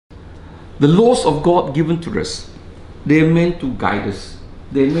The laws of God given to us, they are meant to guide us.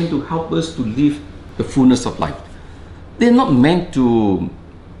 They are meant to help us to live the fullness of life. They're not meant to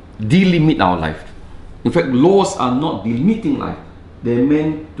delimit our life. In fact, laws are not delimiting life. They're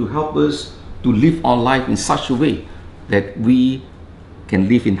meant to help us to live our life in such a way that we can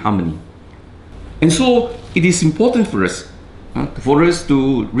live in harmony. And so it is important for us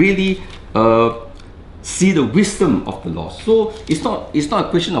to really see the wisdom of the laws. So it's not a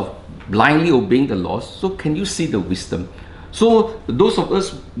question of blindly obeying the laws. So can you see the wisdom? So those of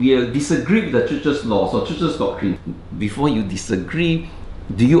us, we disagree with the church's laws or church's doctrine. Before you disagree,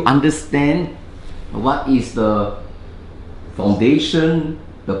 do you understand what is the foundation,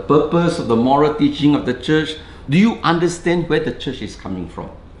 the purpose of the moral teaching of the church? Do you understand where the church is coming from?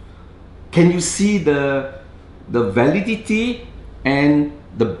 Can you see the validity and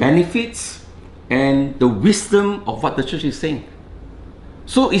the benefits and the wisdom of what the church is saying?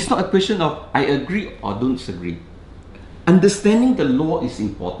 So it's not a question of I agree or don't disagree. Understanding the law is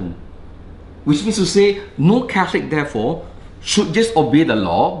important, which means to say no Catholic therefore should just obey the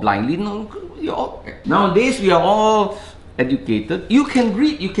law blindly. No, nowadays we are all educated. You can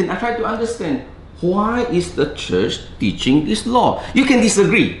read, you can try to understand why is the church teaching this law. You can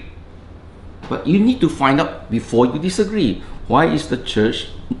disagree, but you need to find out before you disagree. Why is the church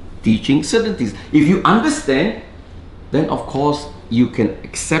teaching certain things? If you understand, then of course you can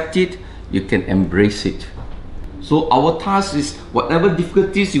accept it, you can embrace it. So our task is, whatever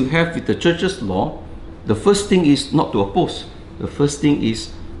difficulties you have with the church's law, the first thing is not to oppose. The first thing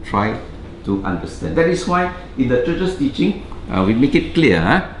is try to understand. That is why in the church's teaching, we make it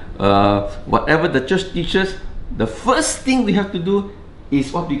clear, whatever the church teaches, the first thing we have to do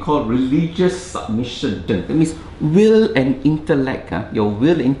is what we call religious submission. That means will and intellect. Your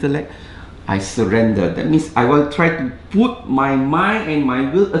will and intellect, I surrender. That means I will try to put my mind and my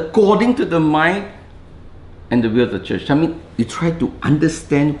will according to the mind and the will of the church. I mean, you try to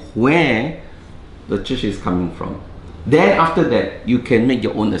understand where the church is coming from. Then after that, you can make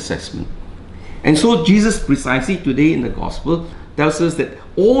your own assessment. And so Jesus precisely today in the gospel tells us that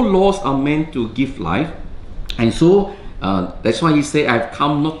all laws are meant to give life. And so that's why he said, I've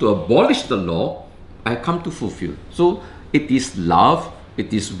come not to abolish the law, I've come to fulfill. So it is love,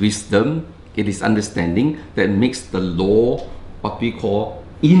 it is wisdom, it is understanding that makes the law what we call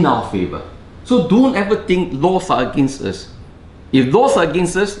in our favor. So don't ever think laws are against us. If laws are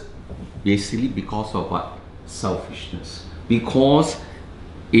against us, basically because of what? Selfishness. Because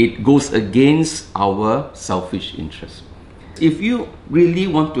it goes against our selfish interests. If you really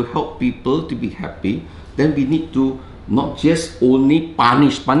want to help people to be happy, then we need to not just only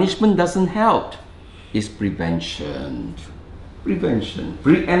punish. Punishment doesn't help. It's prevention. Prevention.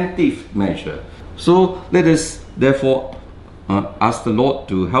 Preemptive measure. So let us therefore ask the Lord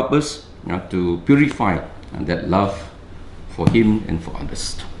to help us to purify that love for Him and for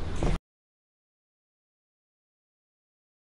others.